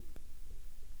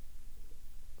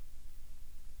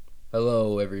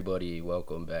Hello, everybody.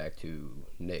 Welcome back to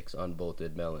Nick's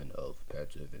Unbolted Melon of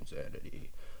Pensive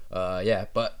Insanity.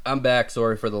 But I'm back.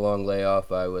 Sorry for the long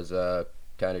layoff. I was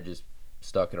kind of just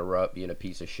stuck in a rut, being a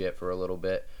piece of shit for a little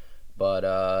bit. But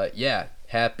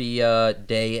happy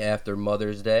day after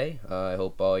Mother's Day. I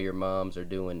hope all your moms are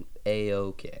doing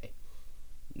a-okay.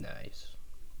 Nice.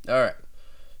 All right.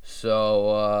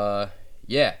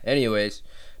 Anyways,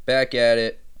 back at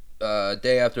it.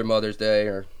 Day after Mother's Day,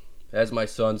 or as my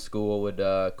son's school would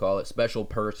call it, Special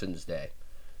Persons Day.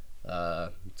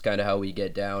 It's kind of how we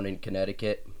get down in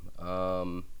Connecticut.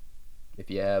 If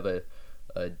you have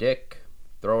a dick,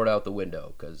 throw it out the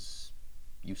window, because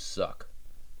you suck.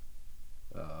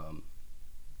 I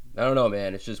don't know,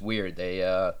 man. It's just weird. They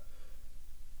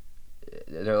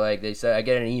said, I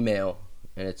get an email,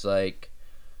 and it's like,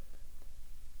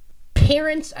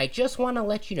 parents, I just want to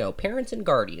let you know, parents and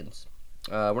guardians.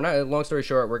 We're not. Long story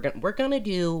short, we're gonna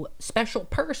do Special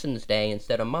Persons Day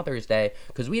instead of Mother's Day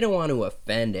because we don't want to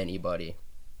offend anybody.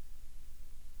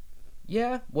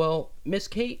 Yeah, well, Miss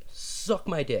Kate, suck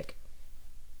my dick,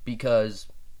 because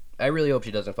I really hope she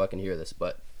doesn't fucking hear this.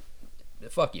 But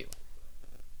fuck you.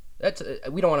 That's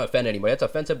we don't want to offend anybody. That's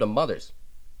offensive to mothers.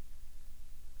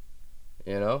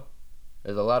 You know,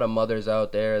 there's a lot of mothers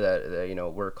out there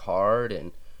that work hard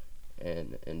and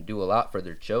do a lot for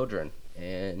their children,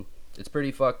 and it's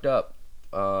pretty fucked up.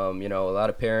 A lot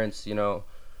of parents,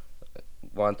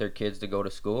 want their kids to go to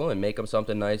school and make them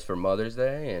something nice for Mother's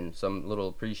Day and some little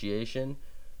appreciation.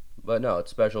 But no,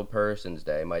 it's Special Persons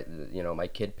Day. My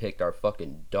kid picked our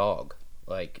fucking dog.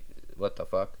 Like, what the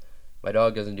fuck? My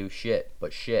dog doesn't do shit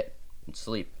but shit and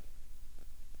sleep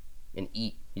and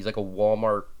eat. He's like a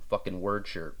Walmart fucking word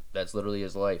shirt. That's literally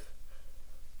his life.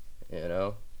 You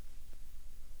know?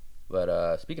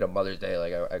 But speaking of Mother's Day,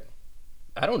 like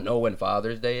I don't know when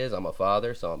Father's Day is. I'm a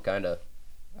father, so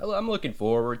I'm looking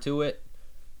forward to it.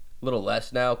 A little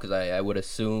less now, because I would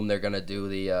assume they're gonna do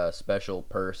the special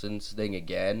persons thing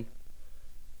again,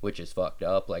 which is fucked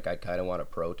up. Like, I kind of want to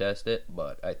protest it,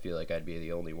 but I feel like I'd be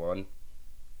the only one,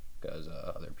 because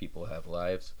other people have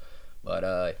lives.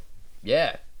 But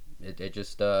yeah, it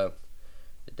just it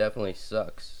definitely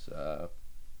sucks.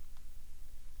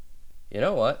 You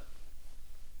know what?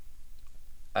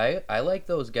 I like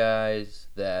those guys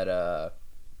that are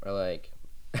like,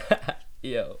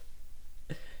 yo,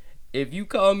 if you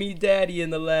call me daddy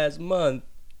in the last month,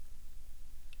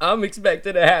 I'm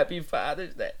expecting a happy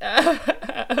Father's Day.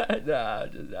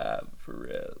 For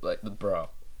real. Like,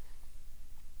 bro.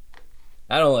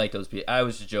 I don't like those people. I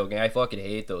was just joking. I fucking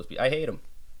hate those people. I hate them.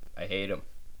 I hate them.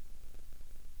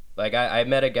 Like, I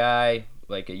met a guy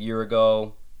like a year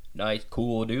ago. Nice,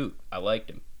 cool dude. I liked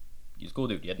him. He's a cool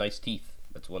dude. He had nice teeth.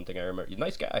 That's one thing I remember. He's a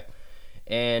nice guy.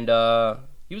 And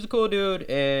he was a cool dude,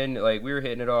 and like we were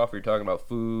hitting it off. We were talking about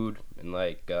food and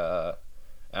like I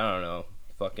don't know,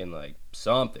 fucking like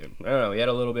something. I don't know. We had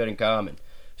a little bit in common.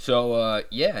 So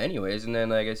yeah. Anyways, and then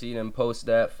like I seen him post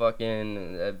that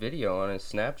video on his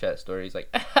Snapchat story. He's like,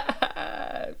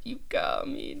 if you call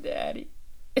me daddy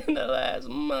in the last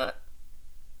month,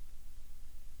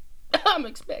 I'm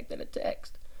expecting a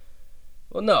text.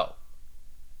 Well, no.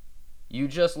 You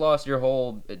just lost your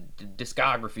whole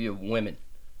discography of women,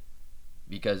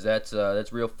 because that's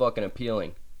real fucking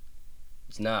appealing.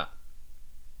 It's not,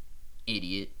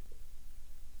 idiot.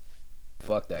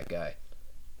 Fuck that guy.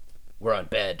 We're on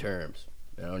bad terms.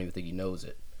 I don't even think he knows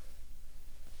it.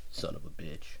 Son of a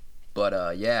bitch.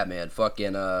 But yeah, man,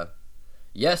 fucking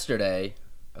yesterday,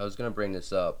 I was gonna bring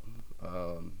this up.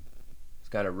 It's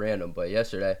kind of random, but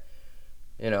yesterday,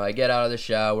 I get out of the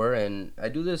shower, and I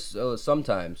do this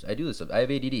sometimes. I do this. I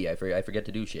have ADD. I forget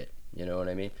to do shit. You know what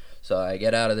I mean? So I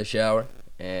get out of the shower,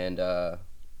 and about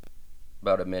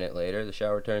a minute later, the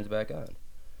shower turns back on.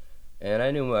 And I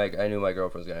knew my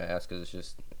girlfriend was gonna ask, because it's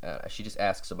just she just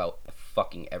asks about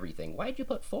fucking everything. Why'd you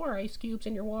put 4 ice cubes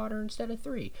in your water instead of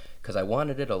 3? Because I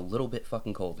wanted it a little bit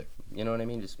fucking colder. You know what I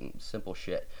mean? Just simple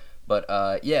shit. But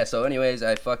yeah. So anyways,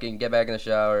 I fucking get back in the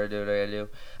shower, do what I gotta do.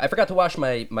 I forgot to wash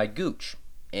my gooch.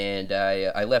 And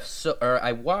I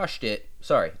washed it.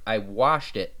 Sorry, I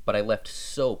washed it, but I left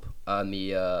soap on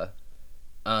the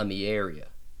area.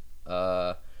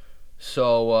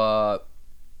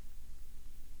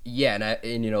 Yeah,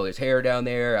 and there's hair down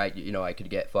there. I could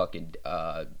get fucking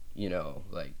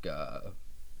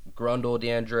grundle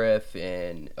dandruff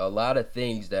and a lot of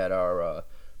things that are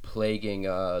plaguing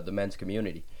the men's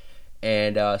community.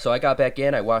 And so I got back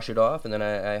in, I washed it off, and then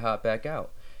I hopped back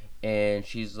out. And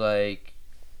she's like,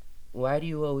 why do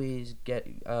you always get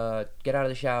out of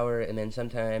the shower and then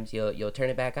sometimes you'll turn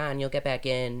it back on, you'll get back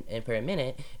in and for a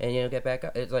minute and you'll get back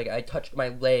up. It's like I brushed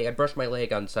my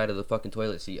leg on the side of the fucking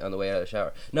toilet seat on the way out of the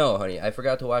shower. No, honey, I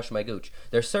forgot to wash my gooch.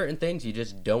 There's certain things you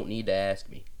just don't need to ask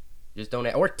me. Just don't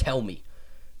or tell me.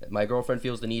 My girlfriend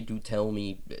feels the need to tell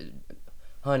me,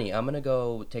 honey, I'm gonna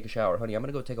go take a shower. Honey, I'm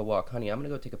gonna go take a walk. Honey, I'm gonna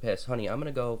go take a piss. Honey, I'm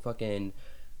gonna go fucking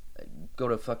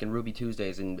Ruby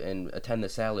Tuesdays and attend the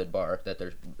salad bar that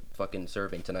they're fucking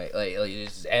serving tonight. Like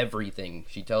this is everything.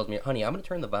 She tells me, honey, I'm gonna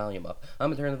turn the volume up.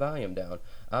 I'm gonna turn the volume down.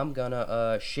 I'm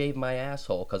gonna shave my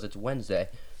asshole because it's Wednesday.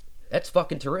 That's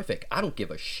fucking terrific. I don't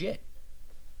give a shit.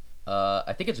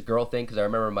 I think it's a girl thing because I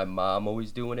remember my mom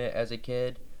always doing it as a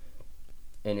kid,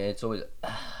 and it's always,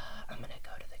 I'm gonna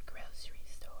go to the grocery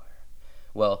store.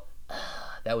 Well,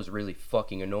 that was really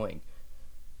fucking annoying.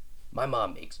 My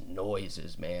mom makes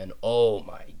noises, man. Oh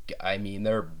my god. I mean,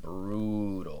 they're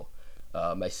brutal.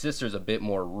 My sister's a bit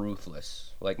more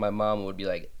ruthless. Like, my mom would be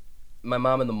like, my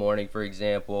mom in the morning, for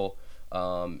example,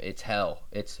 it's hell.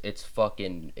 It's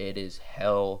fucking, it is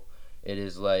hell. It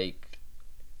is like,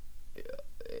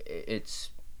 it's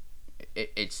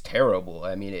terrible.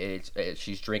 I mean,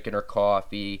 she's drinking her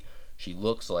coffee. She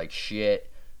looks like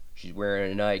shit. She's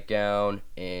wearing a nightgown,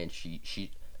 and she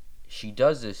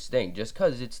does this thing. Just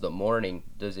because it's the morning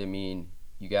doesn't mean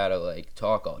you gotta like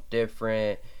talk all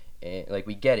different, and like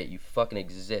we get it, you fucking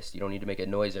exist, you don't need to make a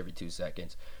noise every 2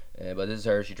 seconds. But this is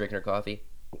her. She's drinking her coffee,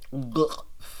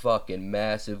 fucking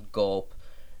massive gulp,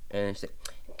 and she's like,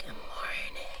 good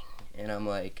morning, and I'm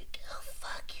like, go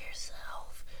fuck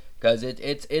yourself, because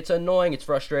it's annoying, it's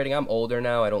frustrating. I'm older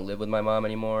now, I don't live with my mom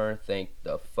anymore, thank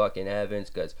the fucking heavens,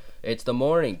 because it's the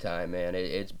morning time, man.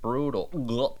 It's brutal.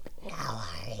 How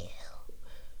are you?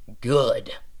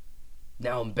 Good.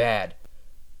 Now I'm bad.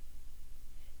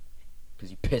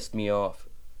 Because you pissed me off.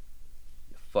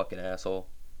 You fucking asshole.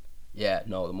 Yeah,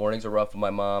 no, the mornings are rough with my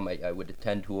mom. I would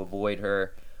tend to avoid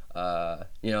her. The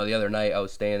other night I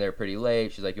was staying there pretty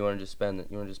late. She's like, you want to just spend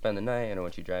the night? I don't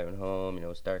want you driving home.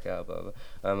 It's dark out, blah, blah.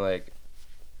 I'm like,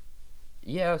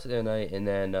 yeah, I'll stay the night. And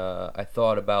then I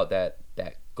thought about that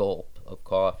gulp of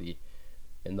coffee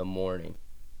in the morning.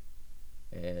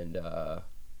 And,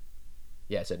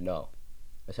 I said no.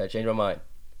 I said, I changed my mind.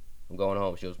 I'm going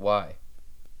home. She goes, why?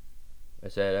 I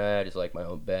said, I just like my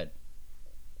own bed.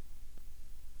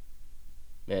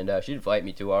 And she didn't fight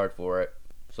me too hard for it.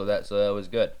 So that was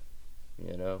good.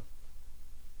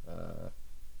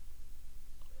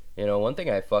 One thing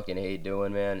I fucking hate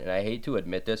doing, man, and I hate to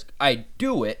admit this, I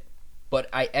do it, but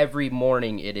every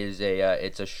morning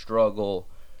it's a struggle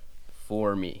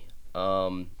for me.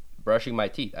 Brushing my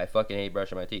teeth. I fucking hate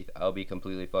brushing my teeth. I'll be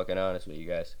completely fucking honest with you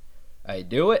guys. I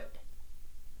do it,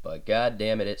 but god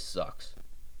damn it sucks.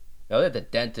 I was at the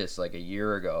dentist like a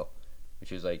year ago, and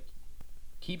she was like,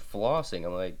 keep flossing.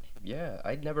 I'm like, yeah,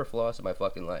 I'd never floss in my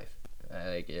fucking life.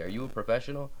 Like, are you a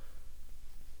professional?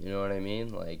 You know what I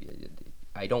mean? Like,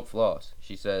 I don't floss.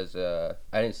 She says,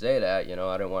 I didn't say that,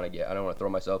 I don't want to throw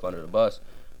myself under the bus.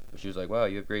 She was like, wow,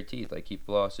 you have great teeth. Like, keep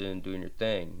flossing, doing your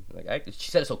thing. Like,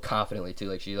 she said it so confidently, too.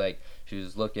 Like, she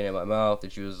was looking at my mouth,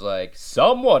 and she was like,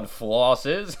 someone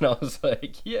flosses. And I was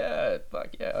like, yeah,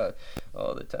 fuck yeah,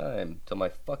 all the time, till my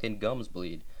fucking gums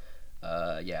bleed.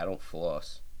 I don't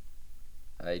floss.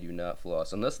 I do not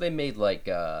floss. Unless they made,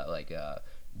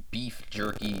 beef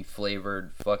jerky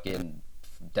flavored fucking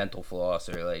dental floss,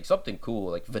 or, like, something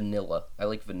cool, like vanilla. I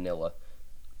like vanilla.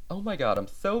 Oh my god, I'm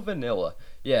so vanilla.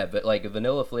 Yeah, but like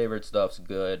vanilla flavored stuff's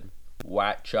good.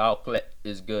 White chocolate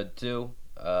is good too.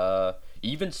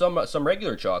 Even some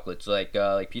regular chocolates like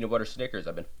peanut butter Snickers.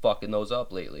 I've been fucking those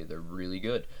up lately. They're really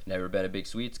good. Never been a big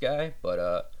sweets guy,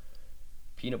 but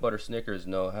peanut butter Snickers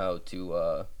know how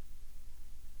to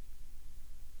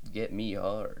get me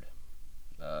hard.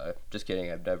 Just kidding.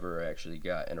 I've never actually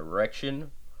got an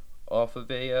erection off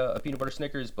of a peanut butter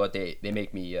Snickers, but they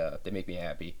make me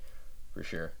happy for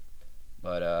sure.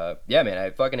 But man,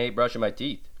 I fucking hate brushing my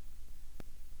teeth.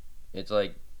 It's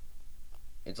like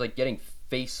getting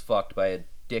face fucked by a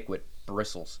dick with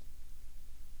bristles.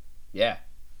 Yeah.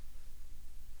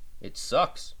 It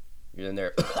sucks. You're in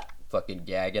there fucking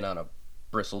gagging on a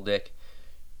bristle dick.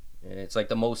 And it's like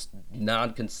the most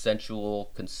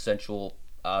non-consensual, consensual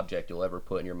object you'll ever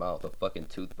put in your mouth, a fucking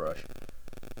toothbrush.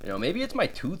 Maybe it's my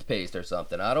toothpaste or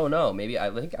something. I don't know. Maybe I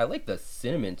like the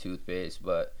cinnamon toothpaste,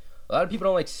 but a lot of people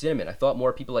don't like cinnamon. I thought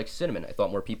more people like cinnamon. I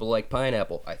thought more people like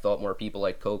pineapple. I thought more people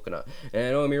like coconut.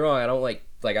 And don't get me wrong, I don't like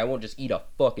I won't just eat a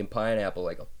fucking pineapple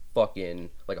like a fucking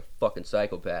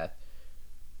psychopath.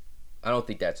 I don't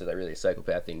think that's really a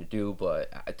psychopath thing to do,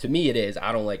 but to me it is.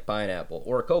 I don't like pineapple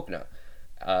or coconut.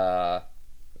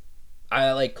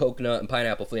 I like coconut and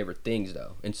pineapple flavored things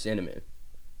though, and cinnamon.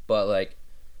 But like,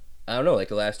 I don't know, like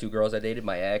the last two girls I dated,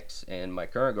 my ex and my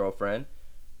current girlfriend,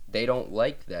 they don't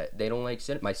like that. They don't like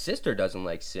cinnamon. My sister doesn't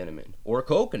like cinnamon or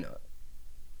coconut.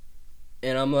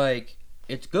 And I'm like,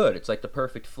 it's good. It's like the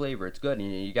perfect flavor. It's good.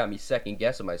 And you got me second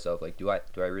guessing myself. Like, do I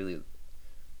really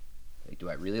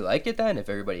like it then? If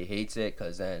everybody hates it,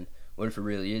 because then what if it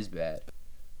really is bad?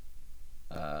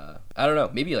 I don't know.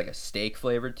 Maybe like a steak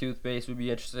flavored toothpaste would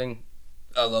be interesting.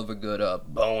 I love a good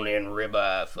bone-in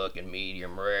ribeye, fucking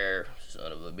medium rare,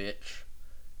 son of a bitch.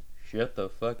 Shut the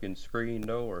fucking screen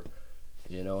door.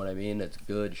 You know what I mean? That's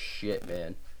good shit,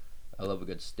 man. I love a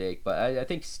good steak, but I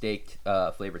think steak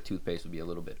flavored toothpaste would be a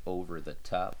little bit over the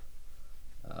top.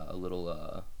 A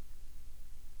little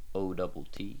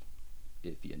O-double-T,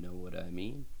 if you know what I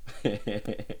mean.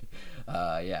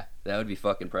 Yeah, that would be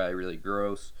fucking probably really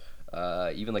gross.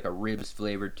 Even like a ribs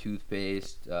flavored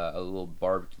toothpaste, a little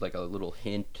like a little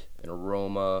hint, an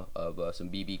aroma of some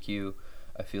BBQ.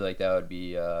 I feel like that would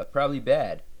be probably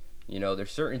bad. You know,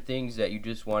 there's certain things that you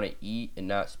just want to eat and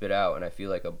not spit out, and I feel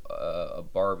like a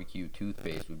barbecue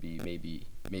toothpaste would be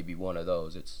maybe one of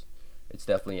those. It's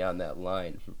definitely on that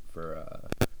line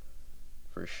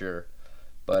for sure.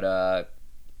 But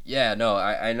yeah, no,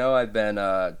 I know I've been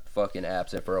fucking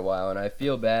absent for a while, and I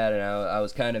feel bad, and I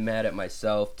was kind of mad at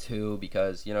myself too,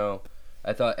 because, you know,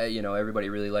 I thought, you know, everybody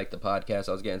really liked the podcast.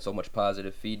 I was getting so much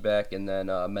positive feedback, and then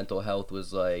mental health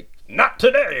was like, not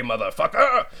today,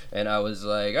 motherfucker! And I was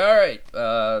like, alright,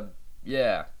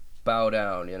 yeah, bow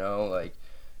down, you know, like,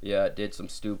 yeah, did some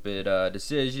stupid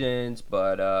decisions,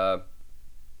 but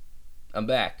I'm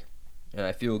back, and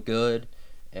I feel good.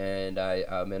 And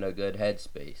I'm in a good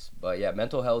headspace. But yeah,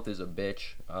 mental health is a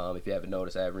bitch. If you haven't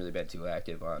noticed, I haven't really been too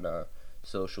active on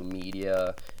social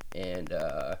media, and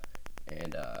I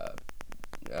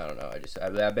don't know.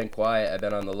 I've been quiet. I've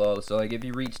been on the low. So like, if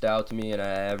you reached out to me and I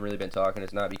haven't really been talking,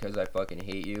 it's not because I fucking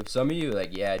hate you. Some of you,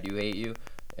 like, yeah, I do hate you,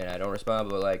 and I don't respond.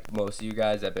 But like, most of you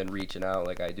guys have been reaching out.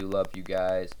 Like, I do love you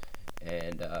guys,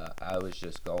 and I was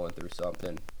just going through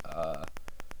something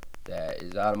that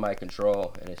is out of my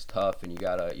control, and it's tough, and you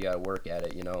gotta work at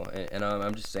it, you know. And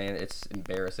I'm just saying, it's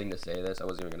embarrassing to say this. I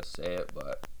wasn't even gonna say it,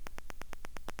 but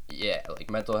yeah,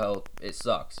 like, mental health, it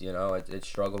sucks, you know. It's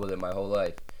struggled with it my whole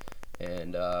life,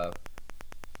 and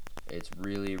it's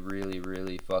really, really,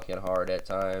 really fucking hard at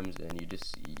times, and you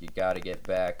gotta get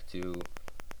back to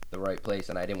the right place.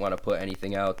 And I didn't want to put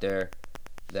anything out there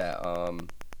that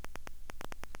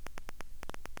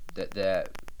that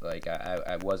like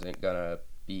I wasn't gonna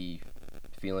be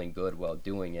feeling good while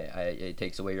doing it. It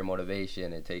takes away your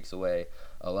motivation. It takes away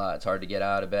a lot. It's hard to get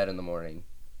out of bed in the morning.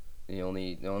 The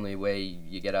only way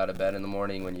you get out of bed in the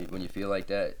morning when you feel like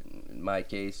that, in my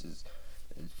case, is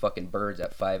fucking birds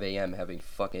at 5 a.m. having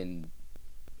fucking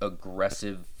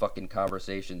aggressive fucking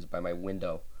conversations by my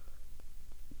window.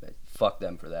 Fuck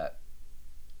them for that.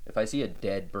 If I see a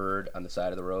dead bird on the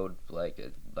side of the road, like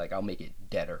I'll make it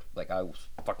deader. Like, I'll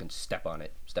fucking step on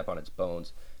its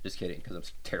bones. Just kidding, because I'm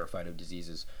terrified of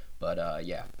diseases. But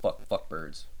yeah, fuck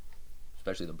birds,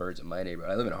 especially the birds in my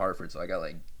neighborhood. I live in Hartford, so I got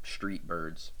like street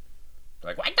birds.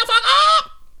 They're like, wake the fuck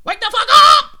up! Wake the fuck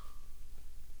up!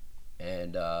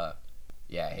 And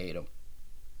yeah, I hate them.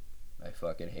 I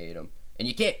fucking hate them. And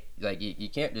you can't you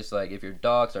can't just, like, if your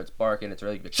dog starts barking, it's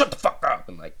really good. Shut the fuck up,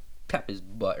 and like pep his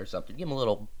butt or something. Give him a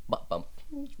little butt bump.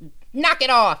 Knock it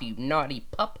off, you naughty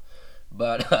pup.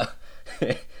 But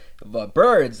but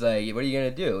birds, like, what are you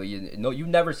gonna do? You've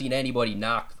never seen anybody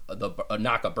knock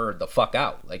a bird the fuck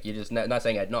out. Like, you just not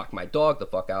saying I'd knock my dog the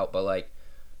fuck out, but like,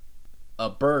 a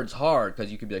bird's hard,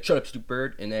 because you could be like, shut up, stupid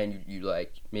bird, and then you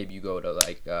like, maybe you go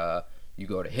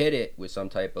to hit it with some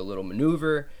type of little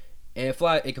maneuver, and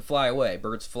it can fly away.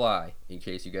 Birds fly. In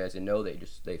case you guys didn't know,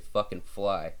 they fucking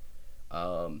fly.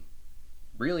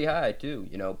 Really high too,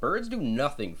 you know. Birds do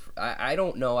nothing. I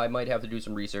don't know. I might have to do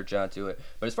some research onto it.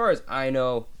 But as far as I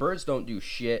know, birds don't do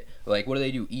shit. Like, what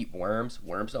do? Eat worms?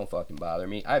 Worms don't fucking bother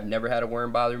me. I've never had a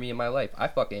worm bother me in my life.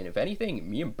 If anything,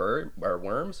 me and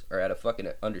worms are at a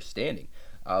fucking understanding.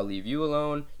 I'll leave you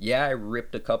alone. Yeah, I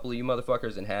ripped a couple of you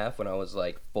motherfuckers in half when I was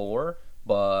like 4,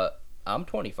 but I'm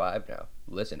 25 now.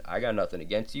 Listen, I got nothing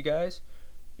against you guys.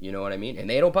 You know what I mean? And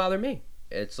they don't bother me.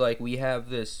 It's like we have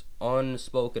this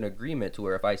unspoken agreement to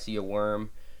where if I see a worm,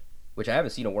 which I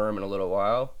haven't seen a worm in a little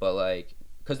while, but like,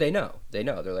 because they know. They're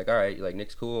like, all right, like,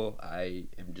 Nick's cool. I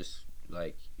am just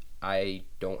like, I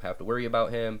don't have to worry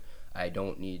about him. I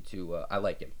don't need to, I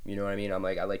like him. You know what I mean? I'm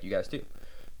like, I like you guys too.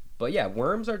 But yeah,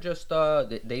 worms are just,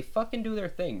 they fucking do their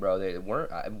thing, bro.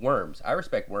 Worms. I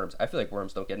respect worms. I feel like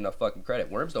worms don't get enough fucking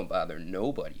credit. Worms don't bother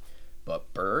nobody.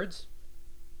 But birds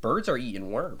are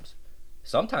eating worms.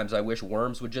 Sometimes I wish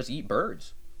worms would just eat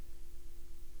birds.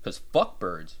 Because fuck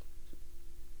birds.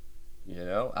 You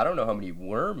know? I don't know how many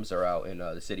worms are out in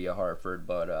the city of Hartford,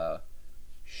 but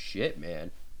shit,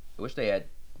 man. I wish they had...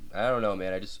 I don't know,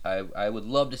 man. I would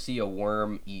love to see a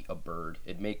worm eat a bird.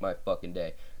 It'd make my fucking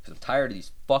day. Because I'm tired of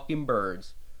these fucking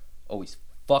birds always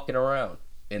fucking around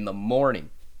in the morning.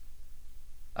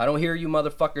 I don't hear you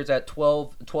motherfuckers at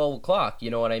 12 o'clock,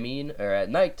 you know what I mean? Or at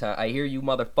nighttime. I hear you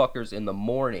motherfuckers in the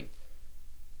morning.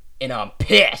 And I'm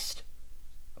pissed.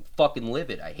 I'm fucking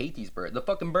livid. I hate these birds. The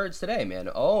fucking birds today, man.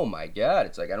 Oh my god.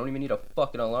 It's like I don't even need a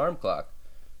fucking alarm clock.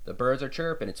 The birds are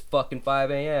chirping. It's fucking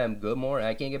 5 a.m. Good morning.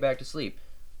 I can't get back to sleep.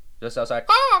 Just outside.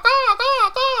 Caw, caw,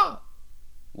 caw, caw.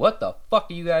 What the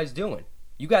fuck are you guys doing?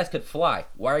 You guys could fly.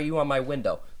 Why are you on my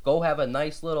window? Go have a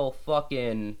nice little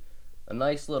fucking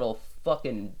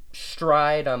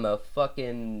stride on the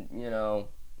fucking, you know,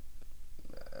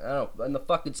 I don't know, in the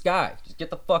fucking sky. Just get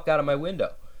the fuck out of my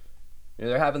window. You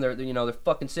know, they're having their, you know, they're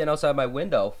fucking sitting outside my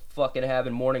window, fucking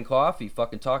having morning coffee,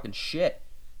 fucking talking shit.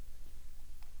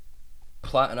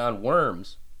 Plotting on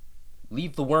worms.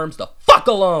 Leave the worms the fuck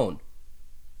alone!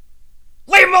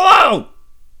 Leave them alone!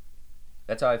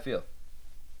 That's how I feel.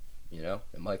 You know,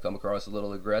 it might come across a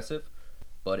little aggressive,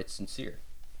 but it's sincere.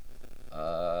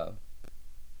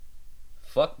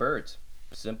 Fuck birds.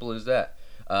 Simple as that.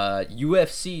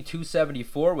 UFC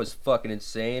 274 was fucking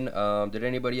insane. Did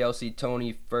anybody else see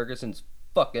Tony Ferguson's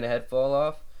fucking head fall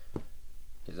off?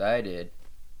 Because I did.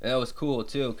 And that was cool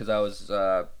too, because I was,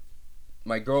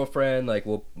 my girlfriend, like,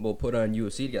 we'll put on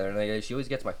UFC together, and like, she always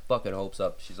gets my fucking hopes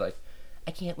up. She's like,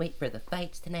 I can't wait for the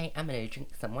fights tonight. I'm gonna drink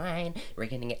some wine. We're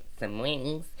gonna get some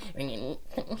wings. We're gonna eat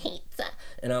some pizza.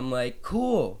 And I'm like,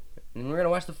 cool. And we're gonna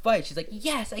watch the fight. She's like,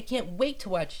 yes, I can't wait to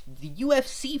watch the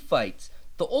UFC fights.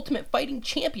 The Ultimate Fighting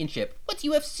Championship. What's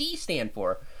UFC stand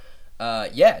for?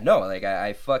 Yeah, no, like,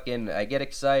 I get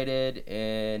excited,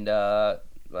 and,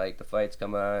 like, the fights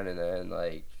come on, and then,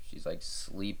 like, she's, like,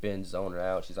 sleeping, zoning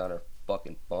out. She's on her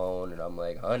fucking phone, and I'm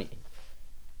like, honey,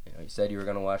 you know, you said you were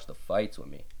gonna watch the fights with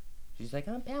me. She's like,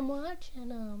 I'm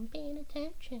watching, I'm paying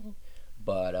attention.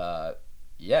 But,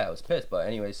 yeah, I was pissed. But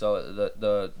anyway, so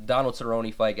the Donald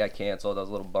Cerrone fight got canceled. I was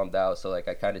a little bummed out, so, like,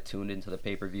 I kind of tuned into the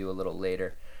pay-per-view a little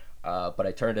later. But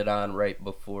I turned it on right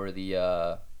before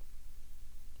the,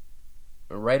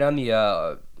 right on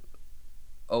the,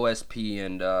 OSP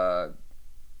and,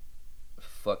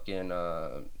 fucking,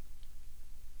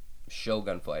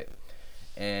 Shogun fight.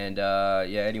 And,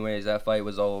 yeah, anyways, that fight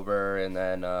was over, and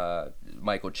then,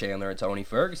 Michael Chandler and Tony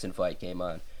Ferguson fight came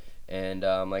on. And,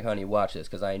 I'm like, honey, watch this,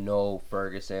 because I know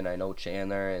Ferguson, I know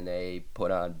Chandler, and they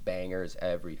put on bangers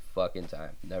every fucking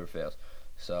time. Never fails.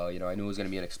 So, you know, I knew it was going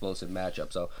to be an explosive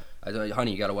matchup. So, I was like,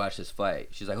 honey, you got to watch this fight.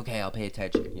 She's like, okay, I'll pay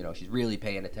attention. You know, she's really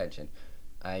paying attention.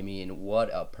 I mean, what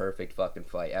a perfect fucking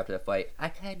fight. After that fight, I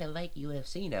kind of like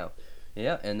UFC now.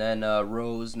 Yeah, and then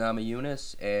Rose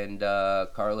Namajunas and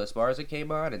Carla Esparza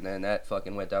came on, and then that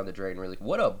fucking went down the drain really.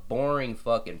 What a boring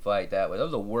fucking fight that was. That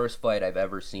was the worst fight I've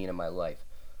ever seen in my life.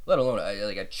 Let alone,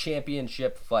 like, a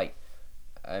championship fight.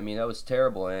 I mean, that was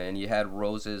terrible. And you had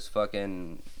Rose's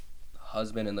fucking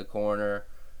husband in the corner,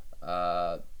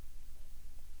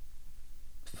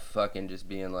 fucking just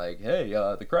being like, hey,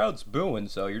 the crowd's booing,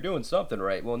 so you're doing something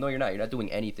right. Well, no, you're not. You're not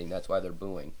doing anything. That's why they're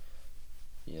booing.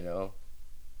 You know?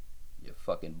 You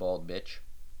fucking bald bitch.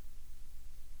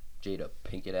 Jada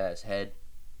Pinkett ass head.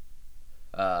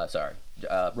 Sorry.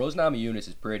 Rose Namajunas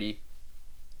is pretty.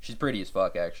 She's pretty as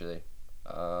fuck, actually.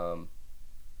 But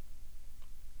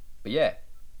yeah.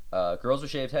 Girls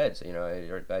with shaved heads. You know,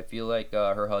 I feel like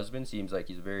her husband seems like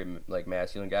he's a very, like,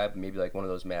 masculine guy, but maybe, like, one of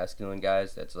those masculine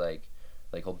guys that's, like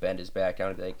he'll bend his back down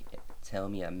and be like, tell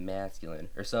me I'm masculine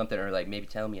or something, or like maybe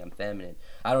tell me I'm feminine.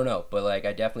 I don't know, but like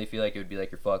I definitely feel like it would be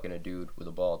like you're fucking a dude with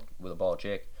a bald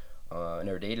chick. I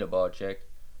never dated a bald chick.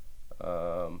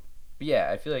 But yeah,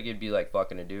 I feel like it'd be like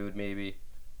fucking a dude maybe,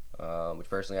 which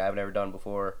personally I've never done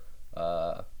before.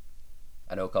 I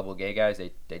know a couple of gay guys.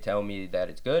 They tell me that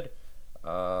it's good,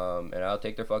 and I'll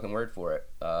take their fucking word for it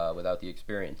without the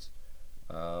experience.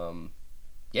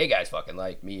 Gay guys fucking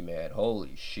like me, man.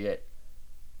 Holy shit.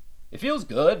 It feels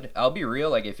good. I'll be real.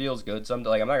 Like, it feels good.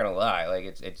 Like, I'm not gonna lie. Like,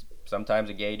 it's sometimes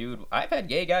a gay dude. I've had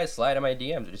gay guys slide in my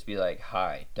DMs and just be like,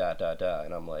 hi, ...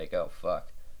 And I'm like, oh,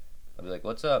 fuck. I'll be like,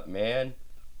 what's up, man?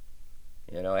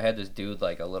 You know, I had this dude,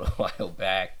 like, a little while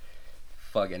back.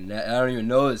 Fucking, I don't even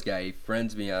know this guy. He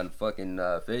friends me on fucking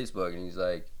Facebook, and he's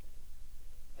like,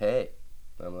 hey.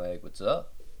 I'm like, what's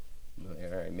up? I'm like,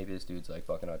 all right, maybe this dude's, like,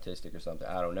 fucking autistic or something.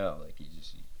 I don't know. Like, he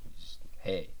just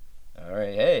hey.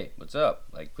 Alright, hey, what's up?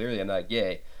 Like, clearly I'm not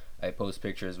gay. I post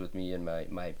pictures with me and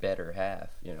my better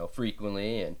half, you know,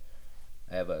 frequently, and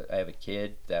I have a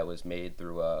kid that was made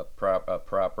through a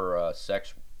proper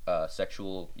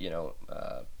sexual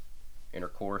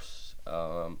intercourse.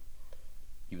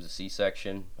 He was a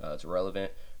C-section. It's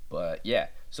irrelevant, but yeah.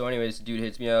 So anyways, the dude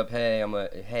hits me up. Hey,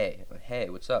 hey,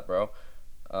 what's up, bro?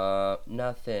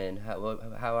 Nothing.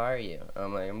 How are you?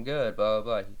 I'm like, I'm good. Blah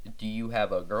blah blah. Do you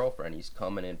have a girlfriend? He's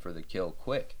coming in for the kill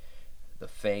quick. The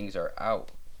fangs are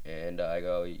out, and I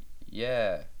go,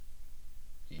 yeah.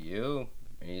 You?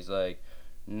 And he's like,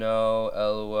 no,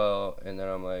 lol. And then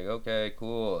I'm like, okay,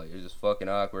 cool. It was just fucking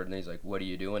awkward. And he's like, what are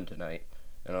you doing tonight?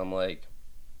 And I'm like,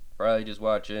 probably just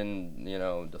watching,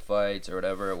 the fights or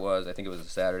whatever it was. I think it was a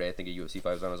Saturday. I think a UFC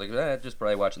fight was on. I was like, just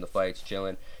probably watching the fights,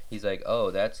 chilling. He's like,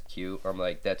 oh, that's cute. I'm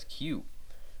like, that's cute.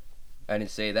 I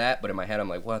didn't say that, but in my head, I'm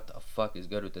like, what the fuck is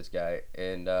good with this guy?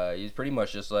 And he's pretty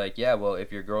much just like, yeah, well,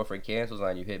 if your girlfriend cancels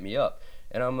on you, hit me up.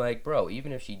 And I'm like, bro,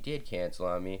 even if she did cancel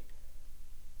on me,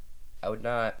 I would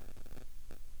not.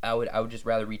 I would just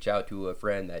rather reach out to a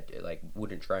friend that like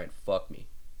wouldn't try and fuck me.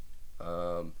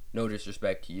 No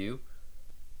disrespect to you,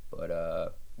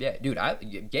 but yeah, dude,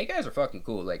 gay guys are fucking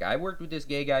cool. Like, I worked with this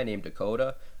gay guy named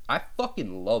Dakota. I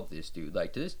fucking love this dude.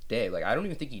 Like, to this day, like, I don't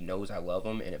even think he knows I love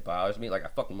him, and it bothers me. Like, I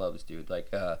fucking love this dude.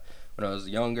 Like, when I was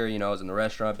younger, I was in the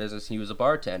restaurant business. He was a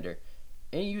bartender.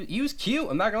 And he was cute.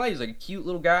 I'm not gonna lie. He was like a cute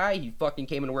little guy. He fucking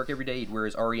came into work every day. He'd wear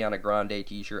his Ariana Grande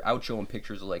t-shirt. I would show him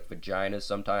pictures of like vaginas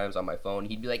sometimes on my phone.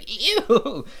 He'd be like,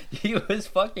 ew. He was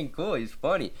fucking cool. He's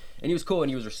funny. And he was cool and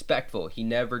he was respectful. He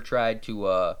never tried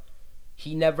to,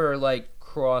 he never like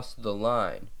crossed the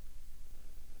line.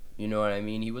 You know what I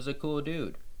mean? He was a cool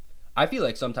dude. I feel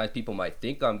like sometimes people might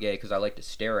think I'm gay because I like to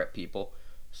stare at people.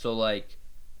 So like,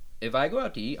 if I go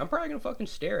out to eat, I'm probably gonna fucking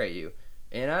stare at you.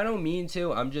 And I don't mean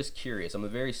to, I'm just curious. I'm a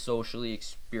very socially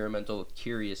experimental,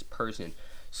 curious person.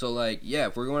 So, like, yeah,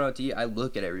 if we're going out to eat, I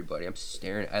look at everybody. I'm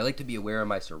staring. I like to be aware of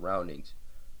my surroundings.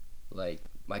 Like,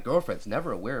 my girlfriend's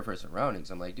never aware of her surroundings.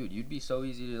 I'm like, dude, you'd be so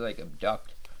easy to, like,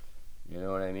 abduct. You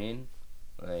know what I mean?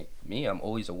 Like, me, I'm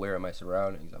always aware of my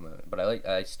surroundings. But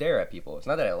I stare at people. It's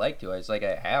not that I like to. It's like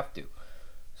I have to.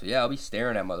 So yeah, I'll be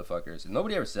staring at motherfuckers. And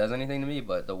nobody ever says anything to me,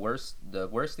 but the worst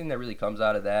thing that really comes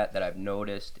out of that I've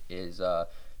noticed is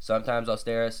sometimes I'll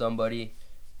stare at somebody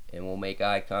and we'll make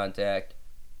eye contact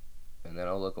and then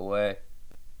I'll look away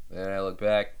and then I look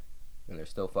back and they're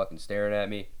still fucking staring at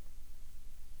me.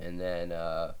 And then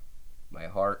my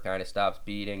heart kind of stops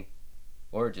beating,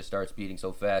 or it just starts beating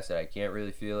so fast that I can't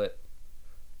really feel it.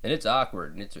 And it's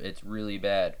awkward and it's really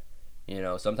bad.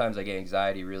 Sometimes I get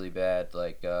anxiety really bad,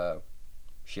 like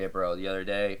shit, bro. The other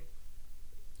day,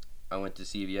 I went to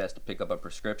CVS to pick up a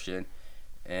prescription,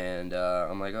 and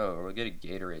I'm like, oh, we'll get a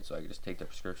Gatorade so I can just take the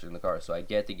prescription in the car. So I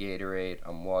get the Gatorade.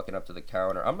 I'm walking up to the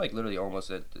counter. I'm like literally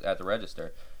almost at the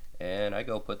register, and I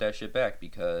go put that shit back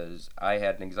because I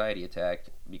had an anxiety attack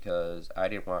because I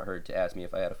didn't want her to ask me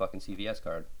if I had a fucking CVS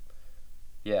card.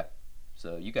 Yeah.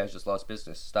 So you guys just lost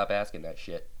business. Stop asking that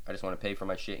shit. I just want to pay for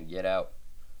my shit and get out.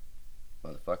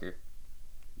 Motherfucker.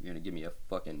 You're gonna give me a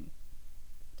fucking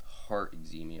heart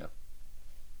eczema,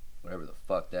 whatever the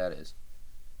fuck that is,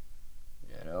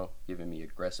 giving me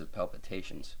aggressive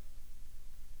palpitations.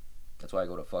 That's why I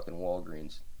go to fucking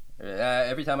Walgreens.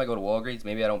 Every time I go to Walgreens,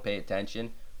 maybe I don't pay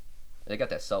attention. They got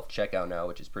that self-checkout now,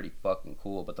 which is pretty fucking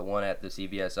cool, but the one at the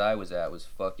CVS I was at was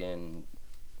fucking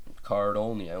card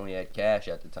only. I only had cash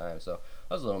at the time, so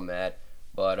I was a little mad.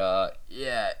 But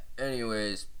yeah,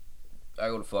 anyways, I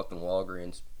go to fucking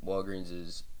Walgreens. Walgreens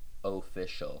is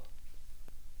official.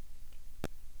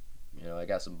 I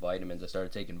got some vitamins. I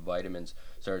started taking vitamins.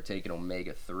 Started taking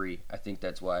omega-3. I think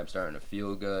that's why I'm starting to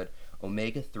feel good.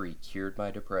 Omega-3 cured my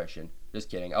depression. Just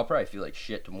kidding. I'll probably feel like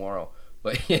shit tomorrow.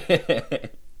 But yeah,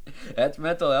 that's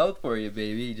mental health for you,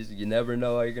 baby. You never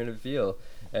know how you're going to feel.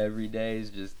 Every day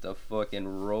is just a fucking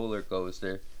roller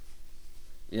coaster.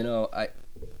 I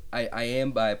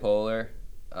am bipolar.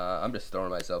 I'm just throwing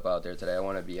myself out there today. I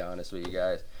want to be honest with you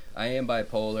guys. I am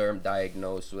bipolar. I'm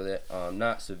diagnosed with it.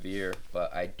 Not severe,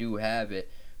 but I do have it.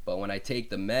 But when I take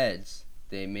the meds,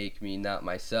 they make me not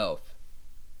myself,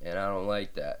 and I don't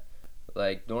like that.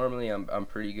 Like, normally I'm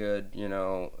pretty good.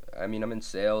 I'm in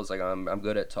sales. Like, I'm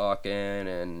good at talking,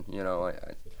 and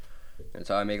that's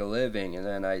how I make a living. And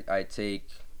then I take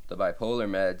the bipolar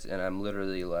meds, and I'm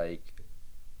literally like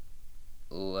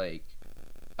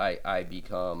I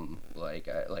become like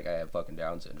I have fucking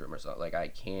Down syndrome or something. Like, I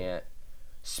can't.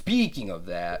 Speaking of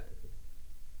that,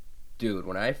 dude,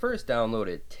 when I first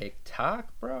downloaded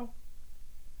TikTok, bro,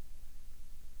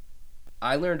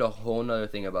 I learned a whole nother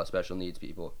thing about special needs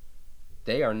people.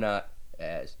 They are not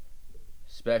as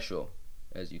special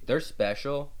as you. They're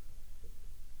special.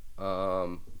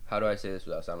 How do I say this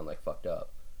without sounding like fucked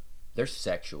up? They're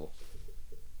sexual.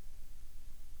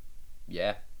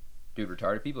 Yeah. Dude,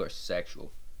 retarded people are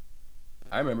sexual.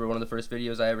 I remember one of the first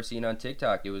videos I ever seen on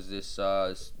TikTok. It was this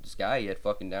guy, he had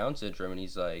fucking Down syndrome, and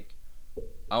he's like,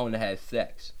 I want to have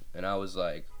sex. And I was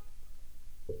like,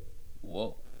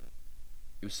 whoa.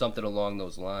 It was something along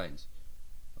those lines.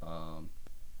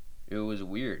 It was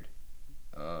weird.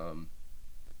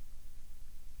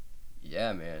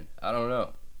 Yeah, man. I don't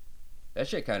know. That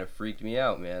shit kind of freaked me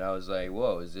out, man. I was like,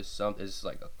 whoa, is this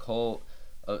like a cult?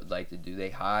 Like, do they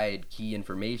hide key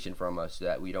information from us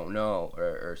that we don't know,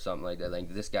 or something like that?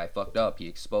 Like, this guy fucked up. He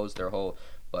exposed their whole,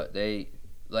 but they,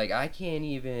 like, I can't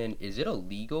even. Is it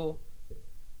illegal?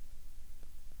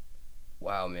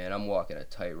 Wow, man, I'm walking a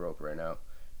tightrope right now.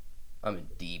 I'm in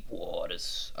deep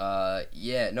waters.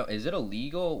 Yeah, no, is it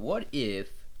illegal? What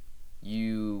if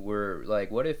you were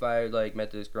like, what if I like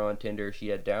met this girl on Tinder? She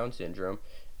had Down syndrome,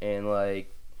 and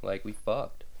like we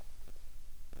fucked.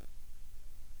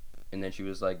 And then she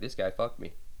was like, "This guy fucked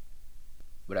me."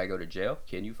 Would I go to jail?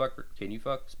 Can you fuck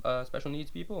special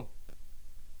needs people?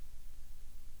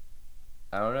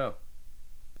 I don't know.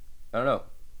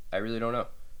 I really don't know.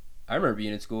 I remember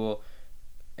being in school,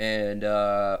 and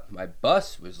my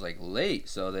bus was like late,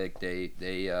 so they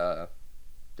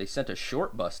sent a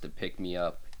short bus to pick me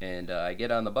up, and I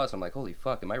get on the bus. I'm like, "Holy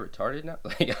fuck, am I retarded now?"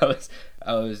 Like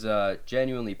I was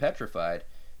genuinely petrified,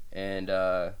 and.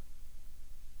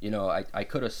 You know, I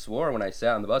could have swore when I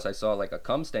sat on the bus I saw like a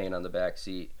cum stain on the back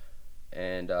seat,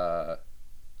 and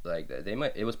like they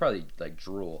might, it was probably like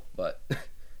drool, but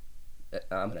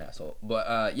I'm an asshole.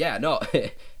 But yeah, no,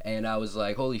 and I was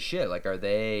like, holy shit, like are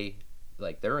they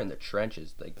like they're in the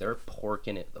trenches, like they're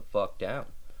porking it the fuck down.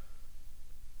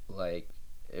 Like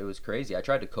it was crazy. I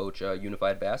tried to coach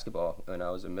unified basketball when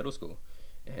I was in middle school,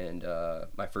 and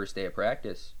my first day of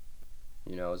practice,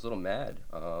 you know, I was a little mad.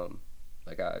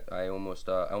 Like I almost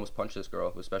punched this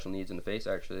girl with special needs in the face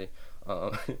actually,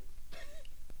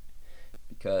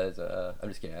 because I'm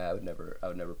just kidding. I would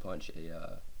never punch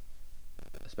a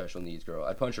special needs girl.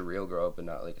 I'd punch a real girl, but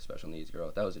not like a special needs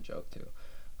girl. That was a joke too.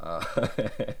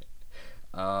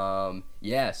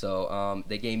 Yeah. So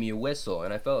they gave me a whistle,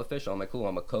 and I felt official. I'm like, cool.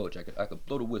 I'm a coach. I could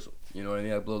blow the whistle. You know what I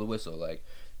mean? I blow the whistle like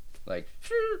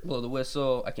blow the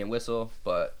whistle. I can't whistle,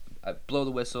 but I blow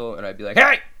the whistle, and I'd be like,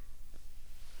 hey.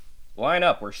 Line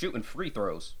up, we're shooting free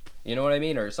throws. You know what I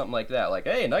mean? Or something like that. Like,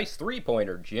 hey, nice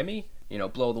 3-pointer, Jimmy. You know,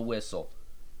 blow the whistle.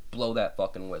 Blow that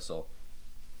fucking whistle.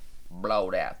 Blow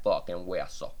that fucking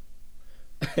whistle.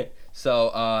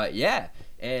 So, yeah.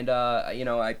 And, you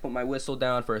know, I put my whistle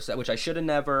down for a set, which I should have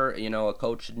never, you know, a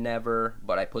coach should never,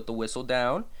 but I put the whistle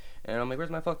down. And I'm like, where's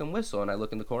my fucking whistle? And I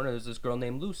look in the corner, there's this girl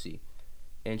named Lucy.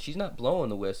 And she's not blowing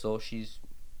the whistle. She's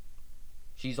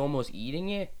almost eating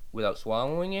it without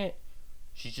swallowing it.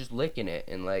 She's just licking it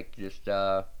and like just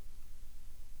getting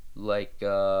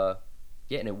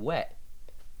it wet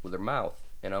with her mouth.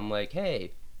 And I'm like,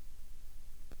 hey,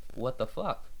 what the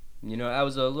fuck? You know, I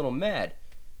was a little mad.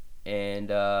 And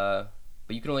but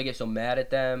you can only get so mad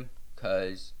at them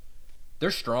because they're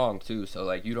strong too. So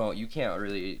like you can't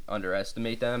really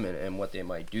underestimate them and what they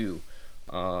might do.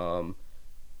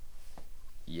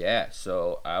 Yeah,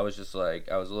 so I was just like,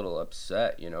 I was a little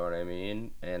upset, you know what I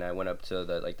mean? And I went up to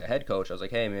the head coach. I was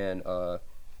like, hey man,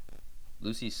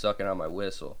 Lucy's sucking on my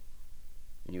whistle.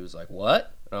 And he was like,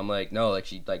 what? And I'm like, no, like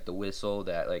she, like the whistle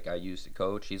that like I used to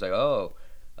coach. He's like, oh,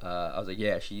 I was like,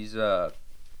 yeah, she's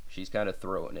kind of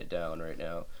throwing it down right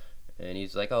now. And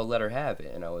he's like, oh, let her have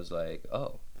it. And I was like,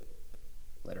 oh,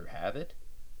 let her have it?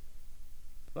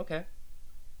 Okay.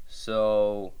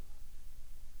 So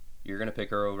you're gonna pick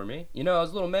her over me? You know, I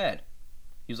was a little mad.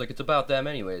 He was like, it's about them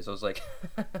anyways. I was like,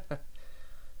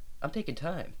 I'm taking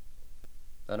time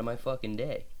out of my fucking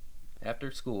day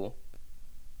after school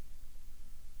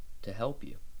to help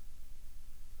you.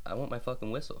 I want my fucking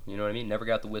whistle. You know what I mean? Never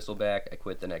got the whistle back. I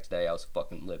quit the next day. I was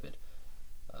fucking livid.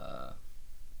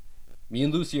 Me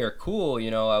and Lucy are cool,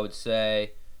 you know, I would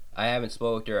say. I haven't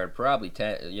spoke to her in probably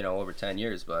over 10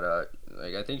 years, but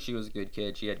like I think she was a good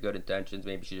kid. She had good intentions.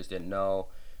 Maybe she just didn't know.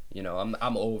 You know,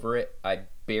 I'm over it. I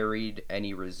buried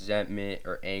any resentment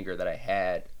or anger that I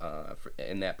had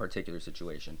in that particular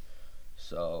situation.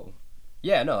 So,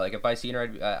 yeah, no, like if I seen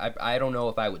her, I don't know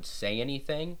if I would say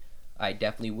anything. I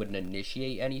definitely wouldn't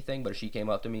initiate anything. But if she came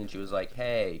up to me and she was like,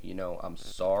 "Hey, you know, I'm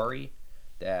sorry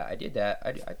that I did that,"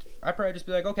 I'd probably just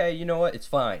be like, "Okay, you know what? It's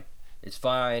fine. It's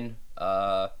fine.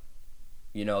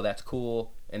 You know, that's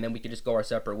cool." And then we could just go our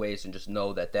separate ways and just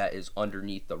know that that is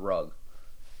underneath the rug.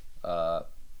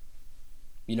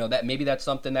 You know, that maybe that's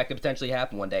something that could potentially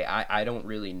happen one day. I don't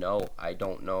really know. I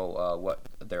don't know what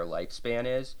their lifespan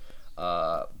is.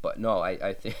 But no,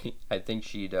 I think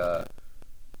she'd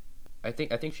I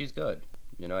think she's good.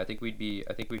 You know, I think we'd be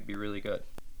really good.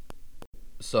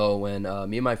 So when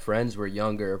me and my friends were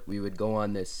younger, we would go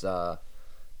on this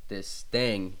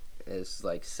thing, this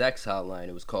like sex hotline.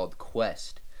 It was called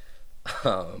Quest.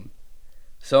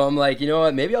 So I'm like, you know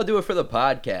what? Maybe I'll do it for the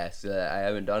podcast. I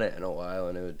haven't done it in a while,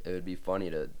 and it would be funny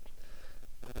to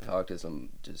talk to some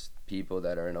just people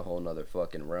that are in a whole nother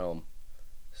fucking realm.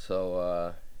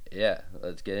 So yeah,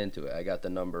 let's get into it. I got the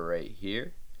number right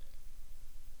here.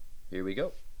 Here we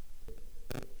go.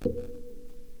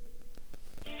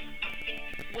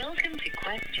 Welcome to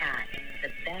Quest Chat, the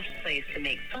best place to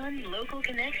make fun local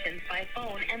connections by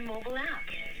phone and mobile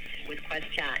apps. With Quest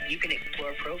Chat, you can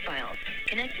explore profiles,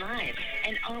 connect live,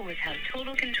 and always have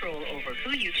total control over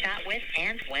who you chat with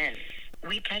and when.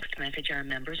 We text message our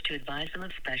members to advise them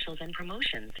of specials and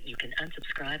promotions. You can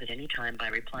unsubscribe at any time by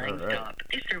replying stop.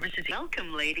 This service is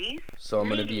welcome, ladies. So I'm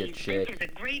gonna be a chick. This is a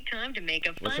great time to make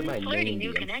a What should fun, my flirty name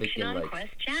new be? I'm connection thinking on like Quest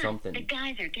Chat. something. The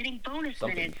guys are getting bonus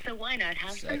minutes, so why not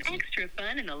have sexy. some extra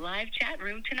fun in the live chat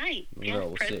room tonight? Yeah, Just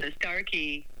we'll press see. the star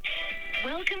key.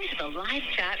 Welcome to the live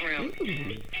chat room.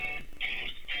 Ooh.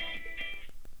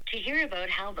 To hear about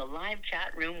how the live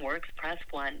chat room works, press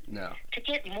 1. No. To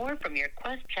get more from your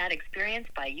Quest Chat experience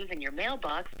by using your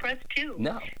mailbox, press 2.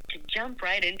 No. To jump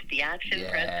right into the action,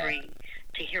 press 3.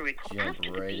 To hear Jump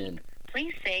after the right beep, in.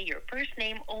 please say your first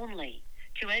name only.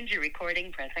 To end your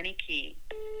recording, press any key.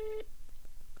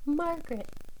 Margaret.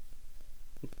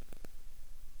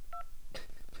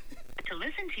 To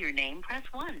listen to your name, press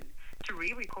 1. To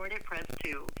re-record it, press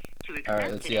 2. To accept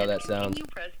Alright, let's see how and that sounds. continue,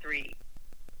 press 3.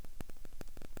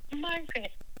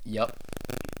 Margaret. Yep.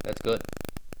 That's good.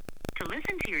 To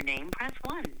listen to your name, press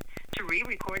 1. To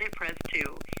re-record it, press 2.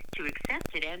 To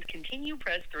accept it and continue,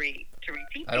 press 3. To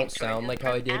repeat I don't these sound choices, like how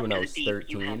I press did when I after was the beep.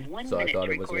 You have 13, 1 so I minute thought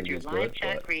to it wasn't record gonna be your as live good,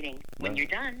 chat but greeting. When no, you're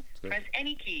done, it's good. press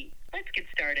any key. Let's get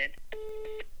started.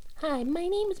 Hi, my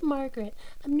name is Margaret.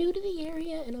 I'm new to the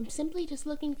area and I'm simply just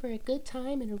looking for a good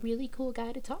time and a really cool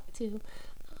guy to talk to.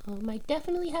 I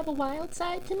definitely have a wild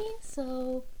side to me,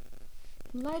 so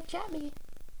live chat me.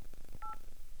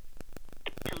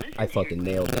 To listen I to your fucking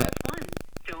nailed greeting, that. press 1.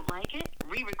 Don't like it?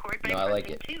 Re-record by No, I like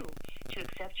pressing it. 2. To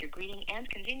accept your greeting and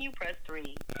continue, press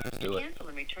 3. Let's To do it. cancel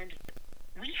and return to...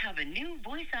 We have a new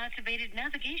voice-activated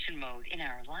navigation mode in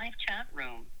our live chat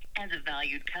room. As a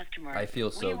valued customer, I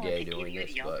feel so we want gay to give doing you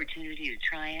this, the but opportunity to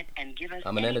try it and give us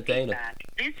I'm an any entertainer. feedback.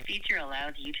 This feature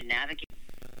allows you to navigate...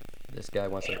 This guy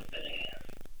wants to.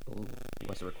 Ooh, he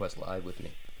wants to request live with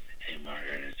me. Hey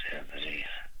Margaret, it's Anthony.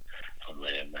 I'm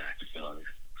laying back feeling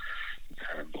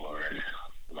kind of bored,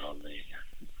 lonely,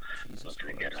 Jesus looking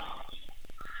to Christ. get off.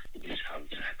 You sound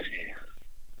sexy.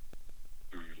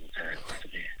 Very good to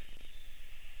me.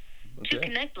 To Okay,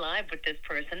 connect live with this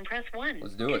person, press 1.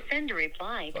 Let's do to it. send a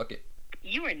reply, fuck it.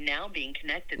 you are now being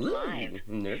connected Ooh, live.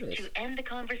 I'm nervous. To end the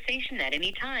conversation at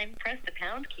any time, press the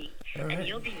pound key, All right. and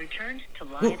you'll be returned to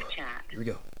live Whew. chat. Here we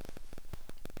go.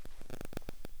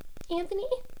 Anthony,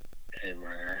 Hey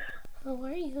Margaret. how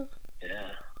are you? Yeah,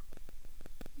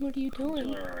 What are you I'm doing?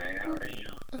 doing alright. How are you?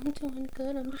 I'm doing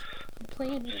good. I'm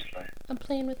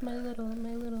playing with my little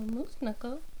moose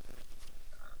knuckle.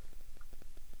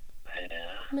 Yeah.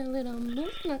 My little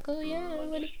moose knuckle, yeah.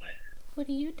 I'm just What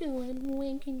are you doing?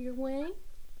 Wanking your wang?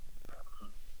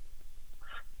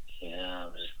 yeah,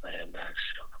 I'm just laying back,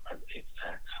 stroking my big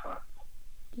fat cock.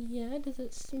 Yeah, does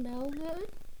it smell good?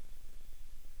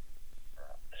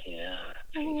 Yeah,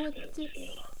 What tastes does good it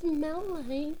too. smell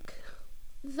like?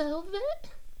 Velvet?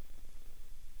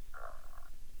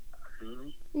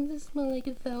 Does it smell like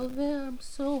velvet? I'm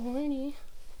so horny.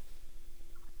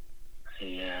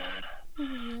 Yeah.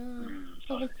 Yeah.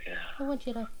 Fuck yeah. I want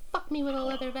you to fuck me with a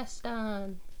leather vest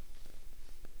on.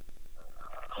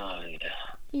 Oh yeah.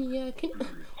 Yeah,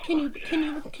 can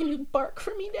you bark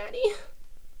for me, Daddy?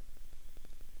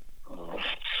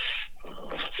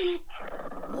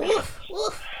 Woof,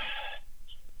 woof.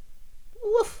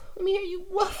 Woof. Let me hear you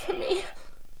woof for me.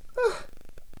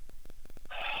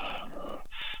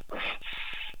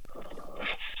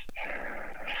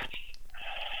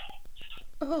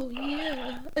 Oh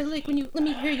yeah. I like when you let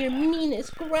me hear your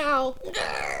meanest growl.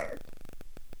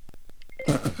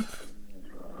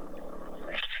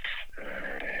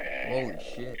 Holy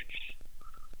shit.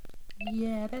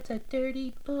 Yeah, that's a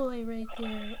dirty boy right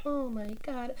there. Oh my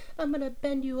god. I'm gonna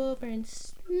bend you over and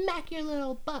smack your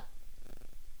little butt.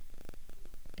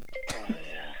 Oh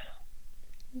yeah.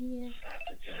 Yeah.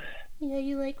 That's good. Yeah,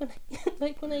 you like when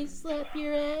like when I slap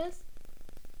your ass?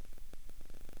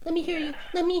 Let me hear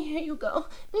you go.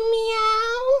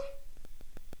 Meow.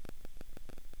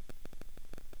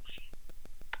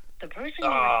 The person you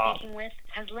were speaking with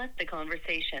has left the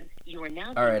conversation. You are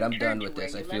now All right, being I'm done returned with to where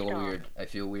this. I you feel left off. weird. I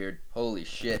feel weird. Holy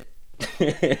shit.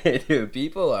 Dude,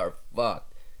 people are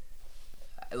fucked.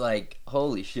 Like,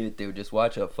 holy shit, dude. Just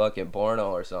watch a fucking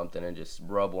porno or something and just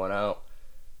rub one out.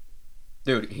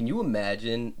 Dude, can you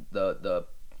imagine the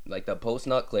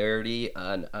post-nut clarity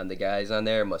on the guys on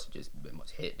there? It must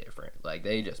hit different. Like,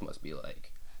 they just must be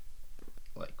like,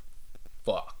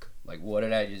 fuck. Like, what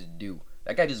did I just do?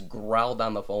 That guy just growled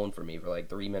on the phone for me for like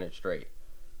 3 minutes straight.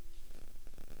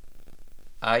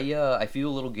 I feel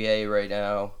a little gay right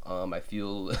now. I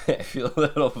feel a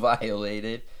little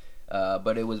violated,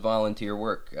 but it was volunteer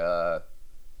work.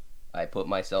 I put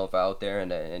myself out there,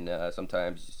 and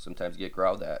sometimes get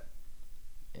growled at,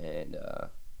 and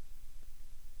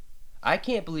I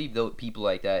can't believe though people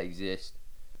like that exist.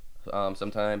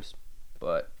 Sometimes,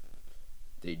 but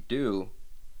they do.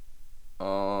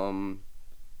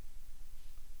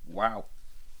 Wow.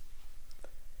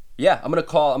 Yeah, I'm gonna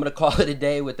call it a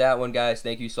day with that one, guys.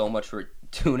 Thank you so much for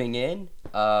tuning in.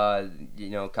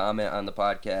 Comment on the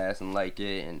podcast and like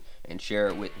it and share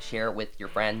it with your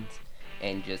friends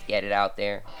and just get it out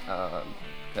there.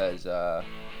 Because that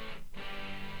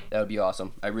would be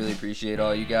awesome. I really appreciate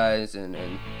all you guys and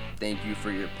thank you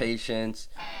for your patience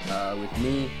with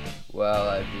me. Well,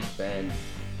 I've just been,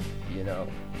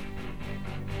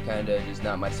 kind of just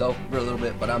not myself for a little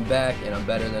bit, but I'm back and I'm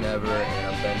better than ever, and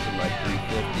I'm benching like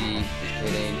 350, just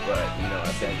kidding, but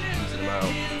I've benched a decent amount.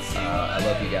 I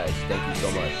love you guys. Thank you so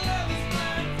much.